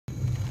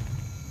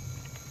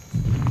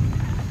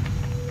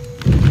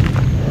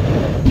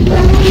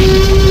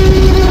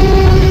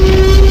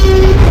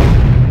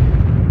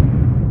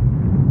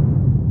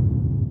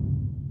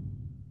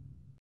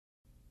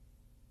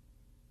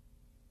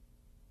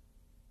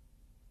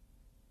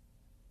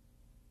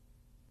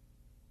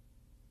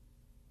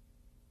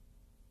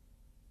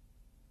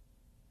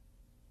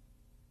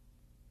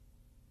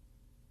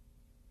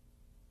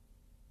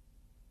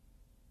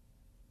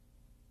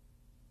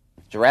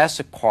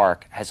Jurassic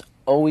Park has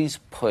always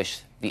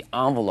pushed the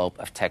envelope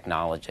of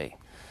technology.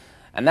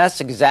 And that's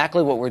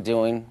exactly what we're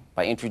doing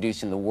by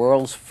introducing the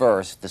world's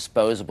first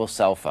disposable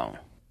cell phone.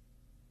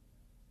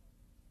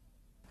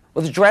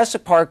 Well, the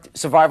Jurassic Park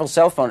survival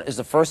cell phone is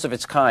the first of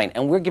its kind,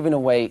 and we're giving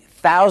away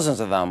thousands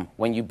of them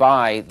when you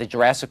buy the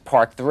Jurassic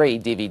Park 3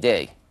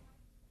 DVD.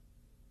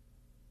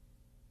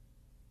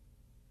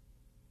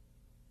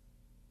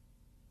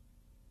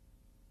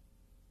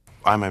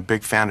 I'm a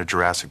big fan of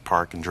Jurassic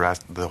Park and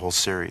the whole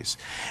series.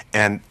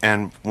 And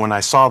when I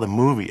saw the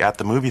movie at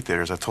the movie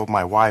theaters, I told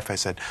my wife, I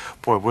said,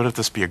 boy, wouldn't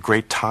this be a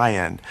great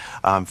tie-in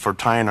for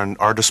tying on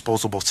our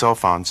disposable cell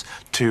phones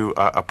to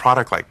a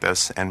product like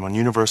this? And when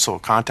Universal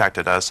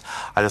contacted us,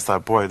 I just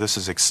thought, boy, this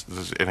is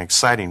an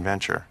exciting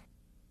venture.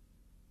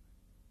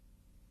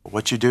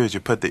 What you do is you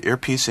put the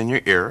earpiece in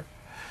your ear,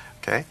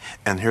 okay,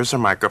 and here's a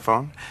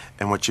microphone,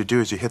 and what you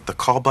do is you hit the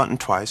call button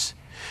twice,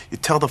 you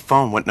tell the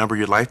phone what number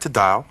you'd like to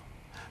dial,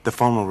 the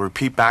phone will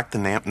repeat back the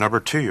number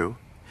to you,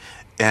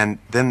 and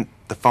then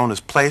the phone is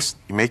placed,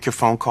 you make your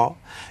phone call,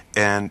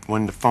 and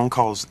when the phone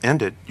call is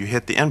ended, you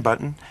hit the end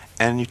button,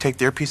 and you take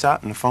the earpiece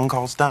out, and the phone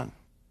call is done.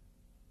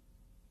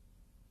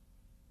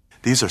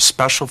 These are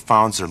special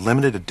phones, they're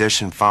limited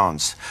edition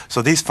phones.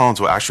 So these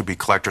phones will actually be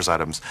collector's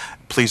items.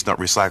 Please don't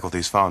recycle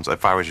these phones.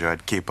 If I was you,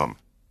 I'd keep them.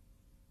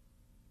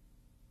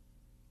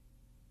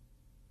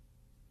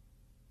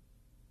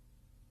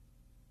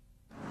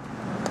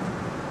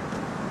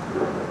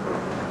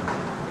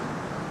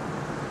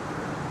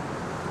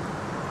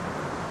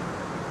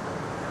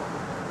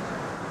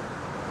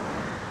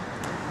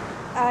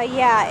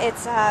 Yeah,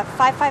 it's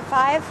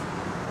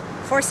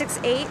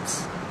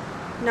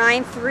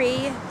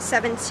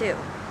 555-468-9372.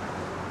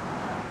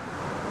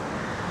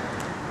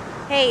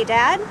 Hey,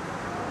 Dad?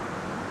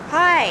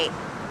 Hi.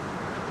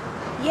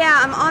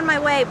 Yeah, I'm on my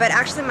way, but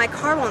actually my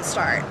car won't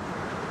start.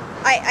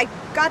 I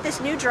got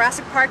this new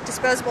Jurassic Park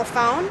disposable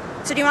phone,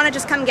 so do you want to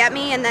just come get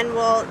me and then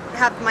we'll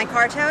have my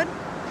car towed?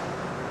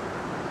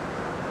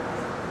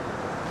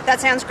 That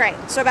sounds great.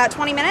 So about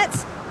 20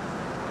 minutes?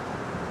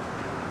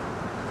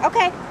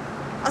 Okay.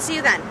 I'll see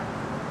you then.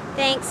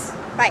 Thanks.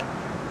 Bye.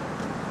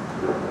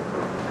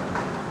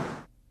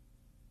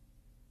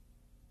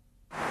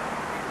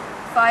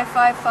 (555-7719).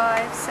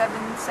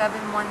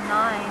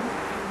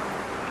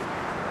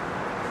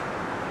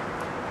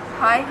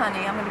 Hi,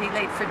 honey. I'm going to be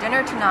late for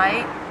dinner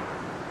tonight.